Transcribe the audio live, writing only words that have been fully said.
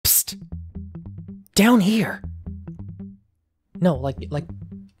Down here. No, like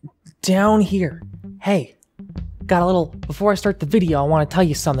down here. Hey, got a little, before I start the video, I want to tell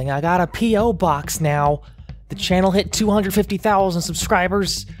you something. I got a P.O. box now. The channel hit 250,000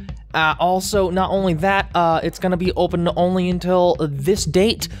 subscribers. Also, not only that, it's gonna be open only until this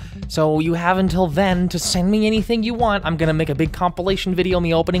date, so you have until then to send me anything you want. I'm gonna make a big compilation video of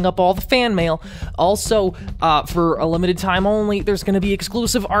me opening up all the fan mail. Also, for a limited time only, there's gonna be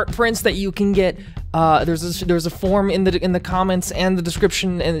exclusive art prints that you can get. There's a form in the comments and the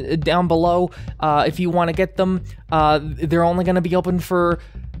description and down below if you want to get them. They're only gonna be open for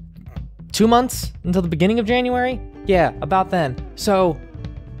 2 months until the beginning of January. Yeah, about then. So.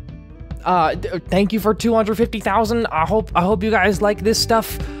 Thank you for 250,000. I hope you guys like this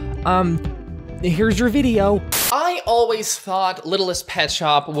stuff. Here's your video. I always thought Littlest Pet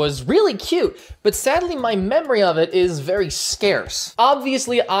Shop was really cute, but sadly my memory of it is very scarce.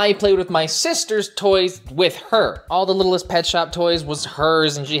 Obviously, I played with my sister's toys with her. All the Littlest Pet Shop toys was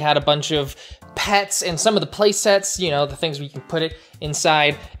hers, and she had a bunch of pets and some of the play sets, you know, the things where you can put it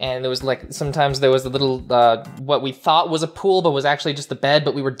inside, and there was like, sometimes there was a little, what we thought was a pool, but was actually just the bed,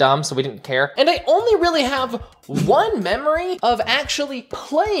 but we were dumb, so we didn't care. And I only really have one memory of actually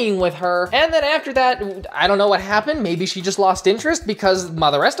playing with her, and then after that, I don't know what happened. Maybe she just lost interest, because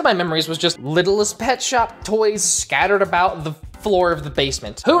the rest of my memories was just Littlest Pet Shop toys scattered about the floor of the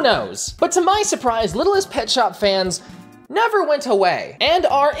basement. Who knows? But to my surprise, Littlest Pet Shop fans never went away, and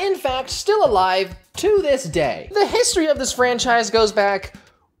are in fact still alive to this day. The history of this franchise goes back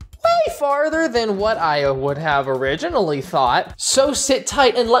way farther than what I would have originally thought. So sit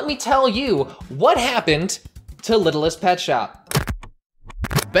tight and let me tell you what happened to Littlest Pet Shop.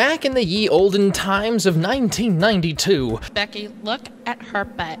 Back in the ye olden times of 1992, Becky, look at her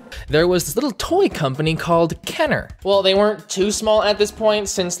butt. there was this little toy company called Kenner. Well, they weren't too small at this point,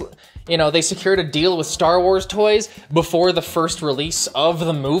 since, you know, they secured a deal with Star Wars toys before the first release of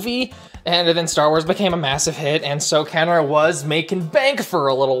the movie, and then Star Wars became a massive hit, and so Kenner was making bank for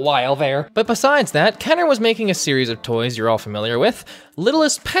a little while there. But besides that, Kenner was making a series of toys you're all familiar with,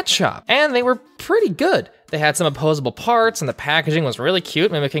 Littlest Pet Shop, and they were pretty good. They had some opposable parts, and the packaging was really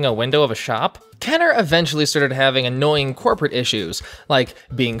cute, mimicking a window of a shop. Kenner eventually started having annoying corporate issues, like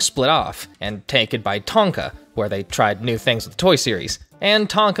being split off and taken by Tonka, where they tried new things with the toy series. And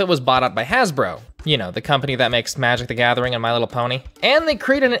Tonka was bought out by Hasbro, you know, the company that makes Magic the Gathering and My Little Pony. And they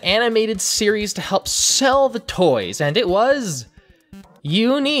created an animated series to help sell the toys, and it was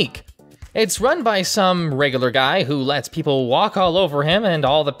unique. It's run by some regular guy who lets people walk all over him, and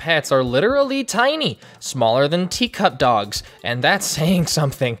all the pets are literally tiny, smaller than teacup dogs, and that's saying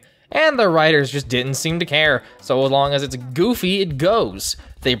something. And the writers just didn't seem to care, so as long as it's goofy, it goes.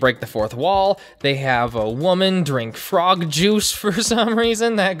 They break the fourth wall, they have a woman drink frog juice for some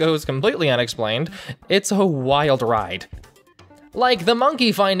reason that goes completely unexplained. It's a wild ride. Like the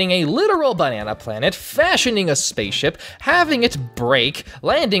monkey finding a literal banana planet, fashioning a spaceship, having it break,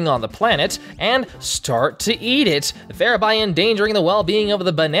 landing on the planet, and start to eat it, thereby endangering the well-being of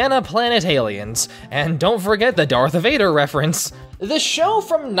the banana planet aliens. And don't forget the Darth Vader reference. The show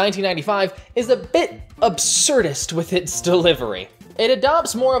from 1995 is a bit absurdist with its delivery. It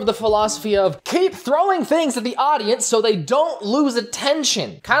adopts more of the philosophy of keep throwing things at the audience so they don't lose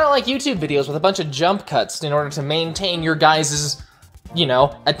attention. Kind of like YouTube videos with a bunch of jump cuts in order to maintain your guys', you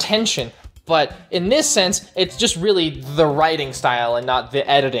know, attention. But in this sense, it's just really the writing style and not the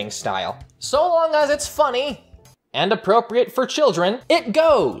editing style. So long as it's funny and appropriate for children, it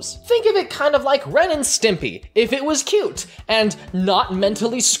goes. Think of it kind of like Ren and Stimpy, if it was cute and not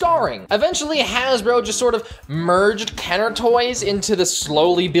mentally scarring. Eventually, Hasbro just sort of merged Kenner toys into the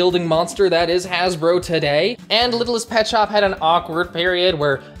slowly building monster that is Hasbro today. And Littlest Pet Shop had an awkward period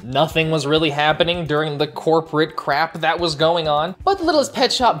where nothing was really happening during the corporate crap that was going on. But the Littlest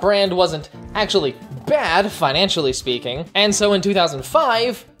Pet Shop brand wasn't actually bad, financially speaking. And so in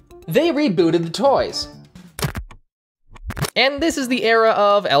 2005, they rebooted the toys. And this is the era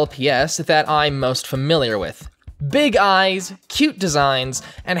of LPS that I'm most familiar with. Big eyes, cute designs,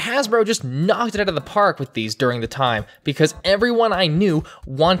 and Hasbro just knocked it out of the park with these during the time because everyone I knew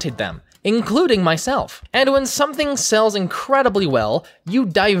wanted them, including myself. And when something sells incredibly well, you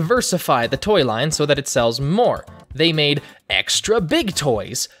diversify the toy line so that it sells more. They made extra big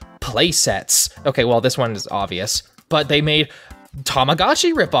toys, play sets. Okay, well, this one is obvious, but they made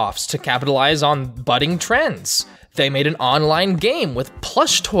Tamagotchi ripoffs to capitalize on budding trends. They made an online game with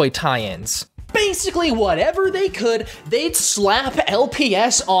plush toy tie-ins. basically whatever they could, they'd slap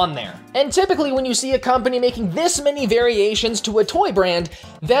LPS on there. And typically when you see a company making this many variations to a toy brand,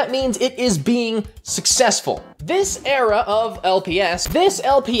 that means it is being successful. This era of LPS,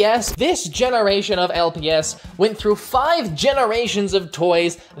 this generation of LPS went through 5 generations of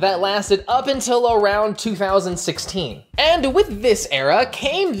toys that lasted up until around 2016. And with this era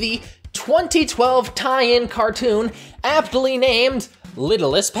came the 2012 tie-in cartoon aptly named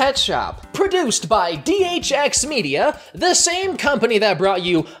Littlest Pet Shop, produced by DHX Media, the same company that brought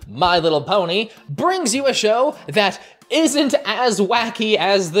you My Little Pony, brings you a show that isn't as wacky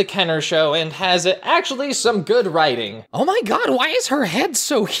as the Kenner show and has actually some good writing. Oh my god, why is her head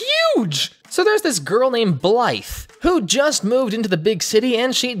so huge? So there's this girl named Blythe, who just moved into the big city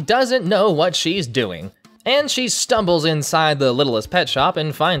and she doesn't know what she's doing. And she stumbles inside the Littlest Pet Shop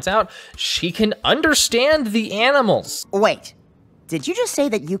and finds out she can understand the animals. Wait, did you just say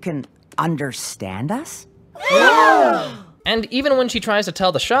that you can understand us? And even when she tries to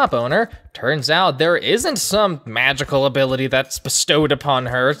tell the shop owner, turns out there isn't some magical ability that's bestowed upon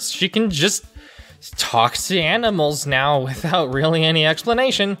her. She can just talk to animals now without really any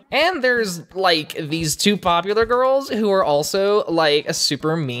explanation. And there's like these 2 popular girls who are also like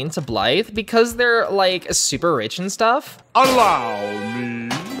super mean to Blythe because they're like super rich and stuff. Allow me.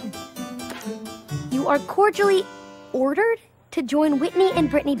 You are cordially ordered to join Whitney and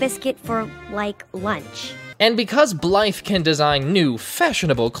Brittany Biscuit for, like, lunch. And because Blythe can design new,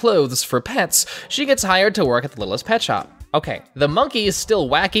 fashionable clothes for pets, she gets hired to work at the Littlest Pet Shop. Okay, the monkey is still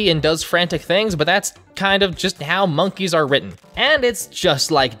wacky and does frantic things, but that's kind of just how monkeys are written. And it's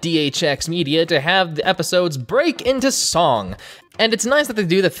just like DHX Media to have the episodes break into song. And it's nice that they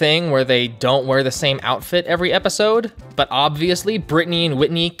do the thing where they don't wear the same outfit every episode, but obviously Brittany and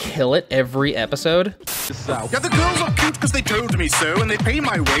Whitney kill it every episode. Yeah, the girls are cute because they told me so, and they pay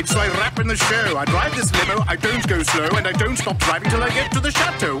my wage, so I rap in the show. I drive this limo, I don't go slow, and I don't stop driving till I get to the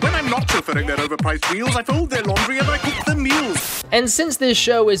chateau. When I'm not chauffeuring their overpriced wheels, I fold their laundry and I cook them meals. And since this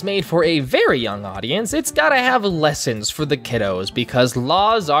show is made for a very young audience, it's gotta have lessons for the kiddos because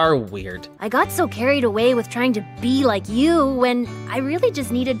laws are weird. I got so carried away with trying to be like you when I really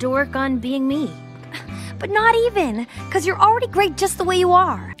just needed to work on being me. But not even, because you're already great just the way you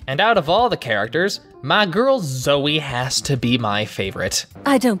are. And out of all the characters, my girl Zoe has to be my favorite.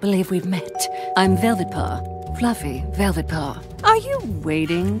 I don't believe we've met. I'm Velvet Paw. Fluffy Velvet Paw. Are you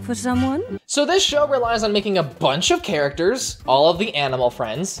waiting for someone? So this show relies on making a bunch of characters, all of the animal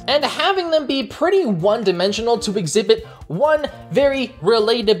friends, and having them be pretty one-dimensional to exhibit one very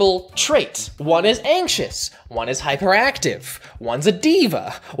relatable trait. One is anxious, one is hyperactive, one's a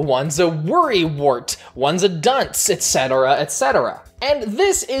diva, one's a worrywart, one's a dunce, etc., etc. And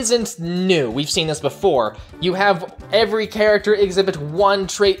this isn't new, we've seen this before. You have every character exhibit one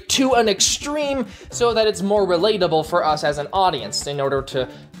trait to an extreme so that it's more relatable for us as an audience in order to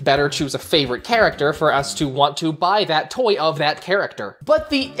better choose a favorite character for us to want to buy that toy of that character.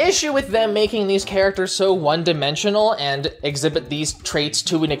 But the issue with them making these characters so one-dimensional and exhibit these traits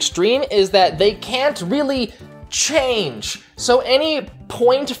to an extreme is that they can't really change. So any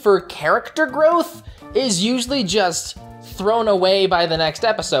point for character growth is usually just thrown away by the next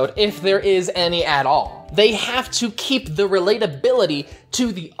episode, if there is any at all. They have to keep the relatability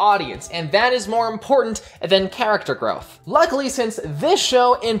to the audience, and that is more important than character growth. Luckily, since this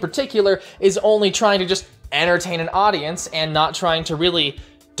show in particular is only trying to just entertain an audience and not trying to really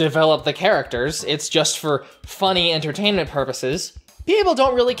develop the characters, it's just for funny entertainment purposes, people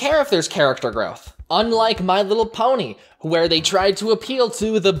don't really care if there's character growth. Unlike My Little Pony, where they tried to appeal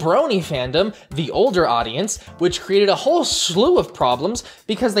to the brony fandom, the older audience, which created a whole slew of problems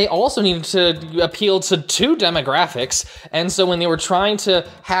because they also needed to appeal to 2 demographics, and so when they were trying to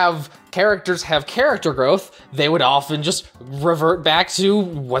have characters have character growth, they would often just revert back to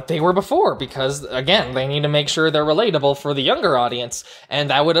what they were before because, again, they need to make sure they're relatable for the younger audience, and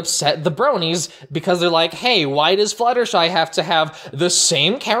that would upset the bronies because they're like, hey, why does Fluttershy have to have the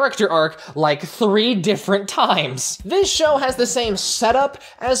same character arc like 3 different times? This show has the same setup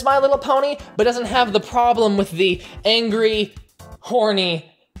as My Little Pony, but doesn't have the problem with the angry, horny,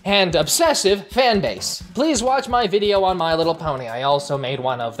 and obsessive fan base. Please watch my video on My Little Pony. I also made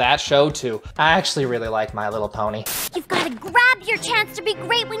one of that show too. I actually really like My Little Pony. You've got to grab your chance to be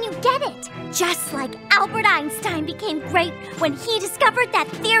great when you get it. Just like Albert Einstein became great when he discovered that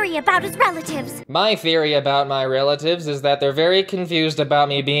theory about his relatives. My theory about my relatives is that they're very confused about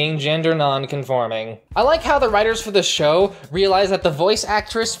me being gender non-conforming. I like how the writers for the show realized that the voice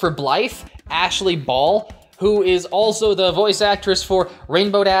actress for Blythe, Ashley Ball, who is also the voice actress for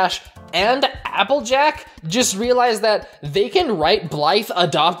Rainbow Dash, and Applejack just realized that they can write Blythe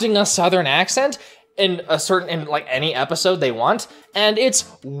adopting a Southern accent in like any episode they want, and it's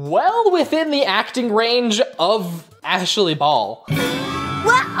well within the acting range of Ashley Ball.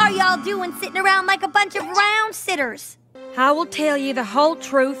 What are y'all doing sitting around like a bunch of round sitters? I will tell you the whole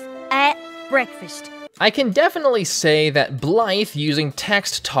truth at breakfast. I can definitely say that Blythe using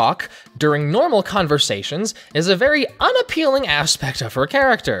text talk during normal conversations is a very unappealing aspect of her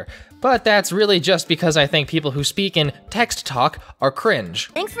character, but that's really just because I think people who speak in text talk are cringe.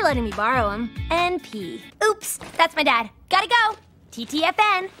 Thanks for letting me borrow him. NP. Oops, that's my dad. Gotta go.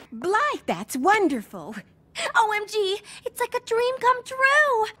 TTFN. Blythe, that's wonderful. OMG, it's like a dream come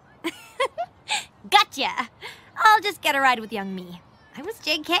true. Gotcha. I'll just get a ride with young me. I was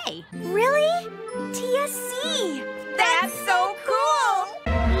JK. Really? TSC. That's so cool!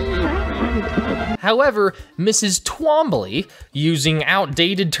 However, Mrs. Twombly, using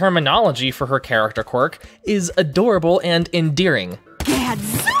outdated terminology for her character quirk, is adorable and endearing.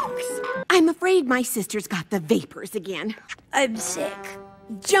 Gadzooks! I'm afraid my sister's got the vapors again. I'm sick.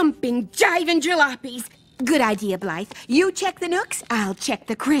 Jumping, jiving jalopies. Good idea, Blythe. You check the nooks, I'll check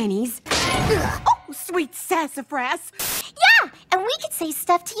the crannies. Oh, sweet sassafras. Yeah, and we could say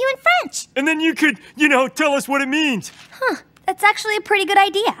stuff to you in French. And then you could, tell us what it means. Huh, that's actually a pretty good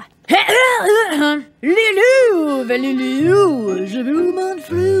idea.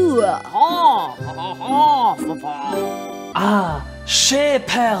 Ah, chez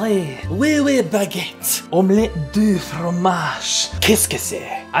Paris. Oui, oui, baguette. Omelette du fromage. Qu'est-ce que c'est?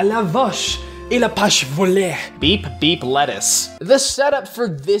 À la vache. Et la pâche volée. Beep, beep, lettuce. The setup for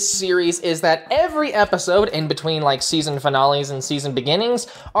this series is that every episode in between like season finales and season beginnings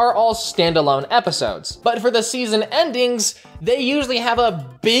are all standalone episodes. But for the season endings, they usually have a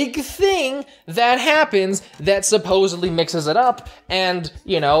big thing that happens that supposedly mixes it up and,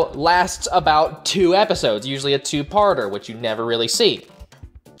 lasts about 2 episodes, usually a 2-parter, which you never really see.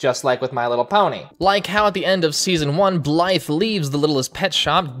 Just like with My Little Pony. Like how at the end of season 1, Blythe leaves the Littlest Pet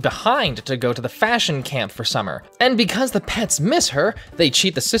Shop behind to go to the fashion camp for summer. And because the pets miss her, they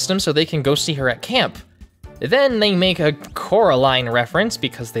cheat the system so they can go see her at camp. Then they make a Coraline reference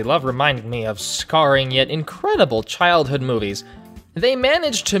because they love reminding me of scarring yet incredible childhood movies. They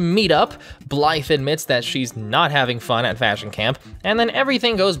manage to meet up, Blythe admits that she's not having fun at fashion camp, and then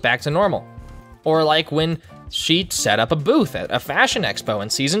everything goes back to normal. Or like when she set up a booth at a fashion expo in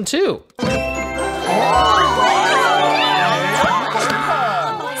season 2. So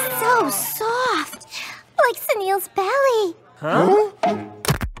soft, like Sunil's belly. Huh?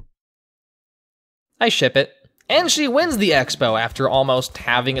 I ship it. And she wins the expo after almost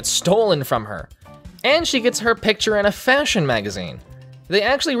having it stolen from her. And she gets her picture in a fashion magazine. They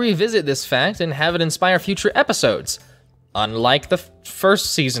actually revisit this fact and have it inspire future episodes, unlike the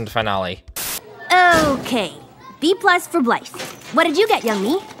first season finale. Okay, B+ for Blythe. What did you get, young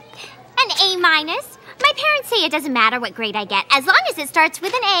me? An A-. My parents say it doesn't matter what grade I get, as long as it starts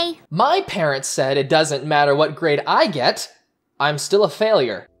with an A. My parents said it doesn't matter what grade I get, I'm still a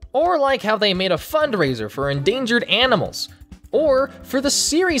failure. Or like how they made a fundraiser for endangered animals. Or for the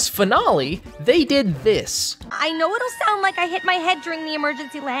series finale, they did this. I know it'll sound like I hit my head during the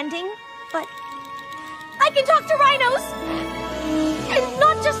emergency landing, but I can talk to rhinos. And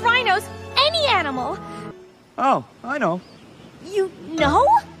not just rhinos, any animal. Oh, I know. You know?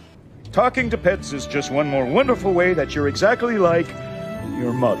 Talking to pets is just one more wonderful way that you're exactly like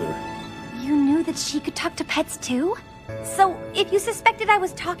your mother. You knew that she could talk to pets too? So if you suspected I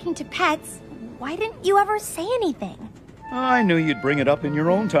was talking to pets, why didn't you ever say anything? I knew you'd bring it up in your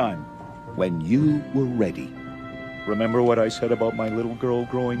own time, when you were ready. Remember what I said about my little girl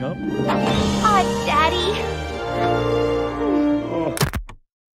growing up? Daddy. Oh.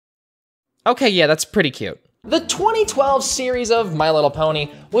 Okay, yeah, that's pretty cute. The 2012 series of My Little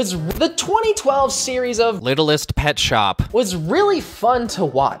Pony was Littlest Pet Shop was really fun to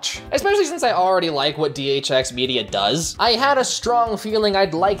watch, especially since I already like what DHX Media does. I had a strong feeling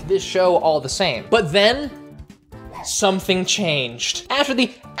I'd like this show all the same. But then, something changed. After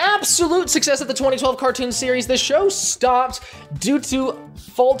the absolute success of the 2012 cartoon series, the show stopped due to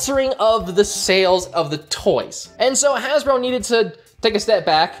faltering of the sales of the toys. And so Hasbro needed to take a step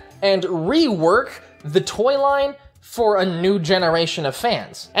back and rework the toy line for a new generation of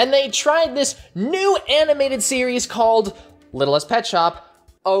fans. And they tried this new animated series called Littlest Pet Shop,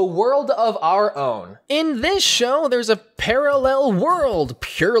 A World of Our Own. In this show, there's a parallel world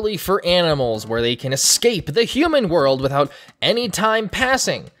purely for animals where they can escape the human world without any time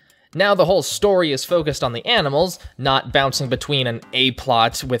passing. Now the whole story is focused on the animals, not bouncing between an A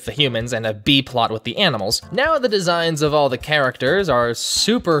plot with the humans and a B plot with the animals. Now the designs of all the characters are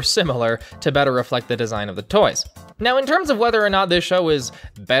super similar to better reflect the design of the toys. Now in terms of whether or not this show is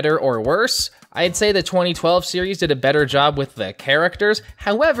better or worse, I'd say the 2012 series did a better job with the characters.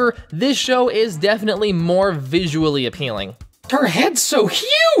 However, this show is definitely more visually appealing. Her head's so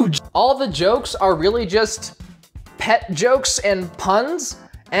huge! All the jokes are really just pet jokes and puns,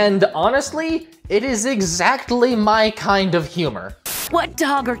 and honestly, it is exactly my kind of humor. What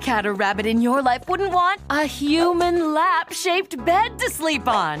dog or cat or rabbit in your life wouldn't want a human lap-shaped bed to sleep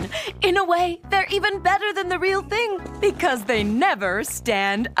on? In a way, they're even better than the real thing because they never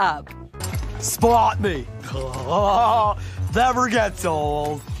stand up. Spot me. Never gets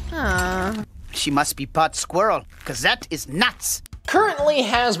old. She must be Pot Squirrel, because that is nuts. Currently,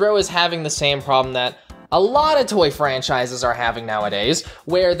 Hasbro is having the same problem that a lot of toy franchises are having nowadays,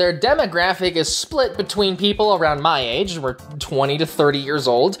 where their demographic is split between people around my age, we're 20 to 30 years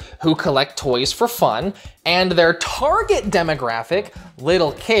old, who collect toys for fun, and their target demographic,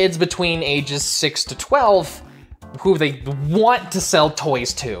 little kids between ages 6 to 12, who they want to sell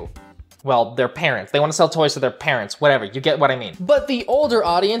toys to. Well, their parents. They want to sell toys to their parents, whatever, you get what I mean. But the older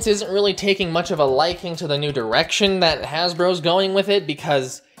audience isn't really taking much of a liking to the new direction that Hasbro's going with it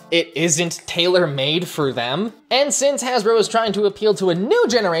because it isn't tailor-made for them. And since Hasbro is trying to appeal to a new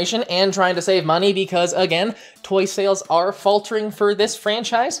generation and trying to save money because, again, toy sales are faltering for this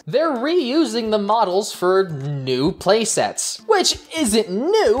franchise, they're reusing the models for new playsets, which isn't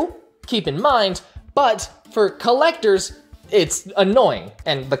new, keep in mind, but for collectors, it's annoying,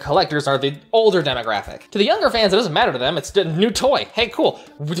 and the collectors are the older demographic. To the younger fans, it doesn't matter to them, it's a new toy. Hey, cool.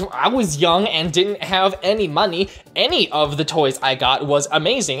 I was young and didn't have any money. Any of the toys I got was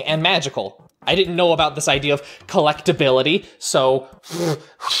amazing and magical. I didn't know about this idea of collectability, so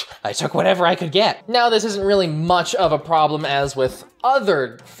I took whatever I could get. Now, this isn't really much of a problem as with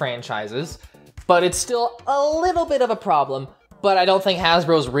other franchises, but it's still a little bit of a problem. But I don't think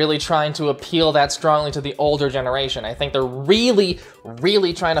Hasbro's really trying to appeal that strongly to the older generation. I think they're really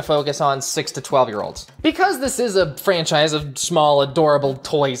trying to focus on 6 to 12-year-olds. Because this is a franchise of small, adorable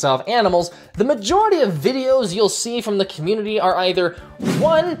toys of animals, the majority of videos you'll see from the community are either,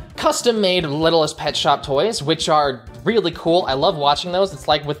 one, custom-made Littlest Pet Shop toys, which are really cool. I love watching those. It's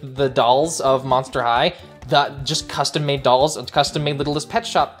like with the dolls of Monster High, just custom-made dolls and custom-made Littlest Pet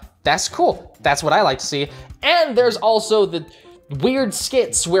Shop. That's cool. That's what I like to see. And there's also the weird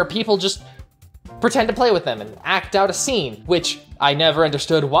skits where people just pretend to play with them and act out a scene, which I never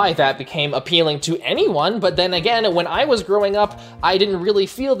understood why that became appealing to anyone, but then again, when I was growing up, I didn't really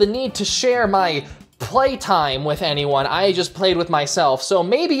feel the need to share my playtime with anyone. I just played with myself, so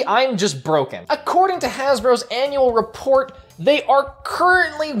maybe I'm just broken. According to Hasbro's annual report, they are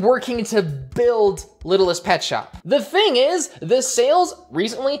currently working to build Littlest Pet Shop. The thing is, the sales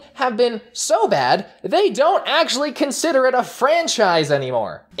recently have been so bad, they don't actually consider it a franchise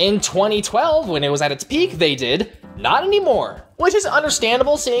anymore. In 2012, when it was at its peak, they did. Not anymore. Which is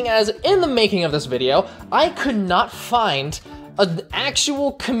understandable, seeing as in the making of this video, I could not find an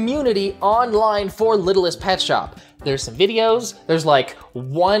actual community online for Littlest Pet Shop. There's some videos, there's like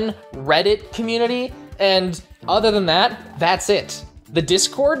one Reddit community, and other than that, that's it. The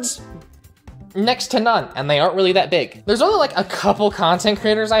Discords, next to none, and they aren't really that big. There's only like a couple content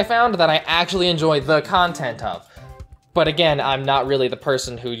creators I found that I actually enjoy the content of. But again, I'm not really the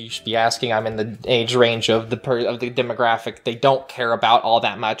person who you should be asking. I'm in the age range of the demographic they don't care about all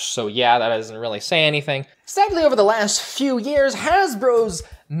that much, so yeah, that doesn't really say anything. Sadly, over the last few years, Hasbro's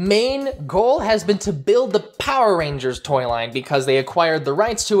main goal has been to build the Power Rangers toy line because they acquired the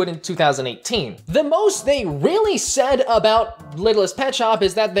rights to it in 2018. The most they really said about Littlest Pet Shop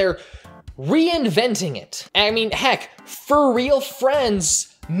is that they're reinventing it. I mean, heck, For Real Friends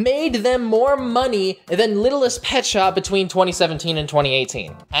made them more money than Littlest Pet Shop between 2017 and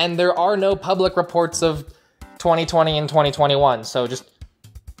 2018. And there are no public reports of 2020 and 2021, so just,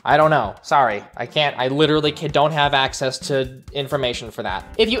 I don't know. Sorry, I literally don't have access to information for that.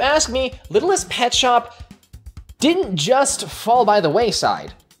 If you ask me, Littlest Pet Shop didn't just fall by the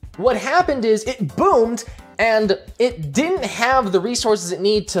wayside. What happened is it boomed and it didn't have the resources it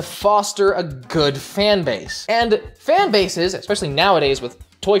needed to foster a good fan base. And fan bases, especially nowadays with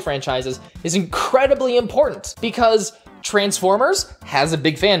toy franchises, is incredibly important because Transformers has a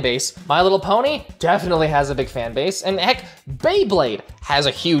big fan base, My Little Pony definitely has a big fan base, and heck, Beyblade has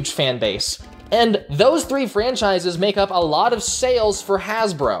a huge fan base. And those three franchises make up a lot of sales for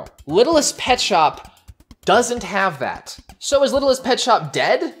Hasbro. Littlest Pet Shop doesn't have that. So is Littlest Pet Shop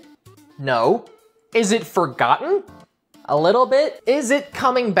dead? No. Is it forgotten? a little bit. Is it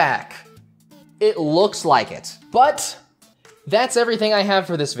coming back? It looks like it. But that's everything I have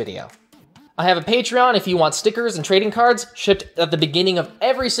for this video. I have a Patreon if you want stickers and trading cards shipped at the beginning of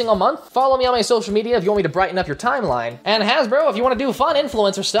every single month. Follow me on my social media if you want me to brighten up your timeline. And Hasbro, if you want to do fun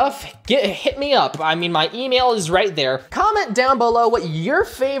influencer stuff, hit me up. I mean, my email is right there. Comment down below what your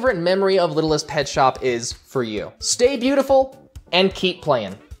favorite memory of Littlest Pet Shop is for you. Stay beautiful and keep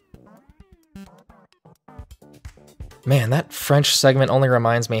playing. Man, that French segment only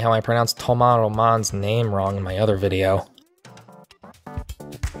reminds me how I pronounced Thomas Roman's name wrong in my other video.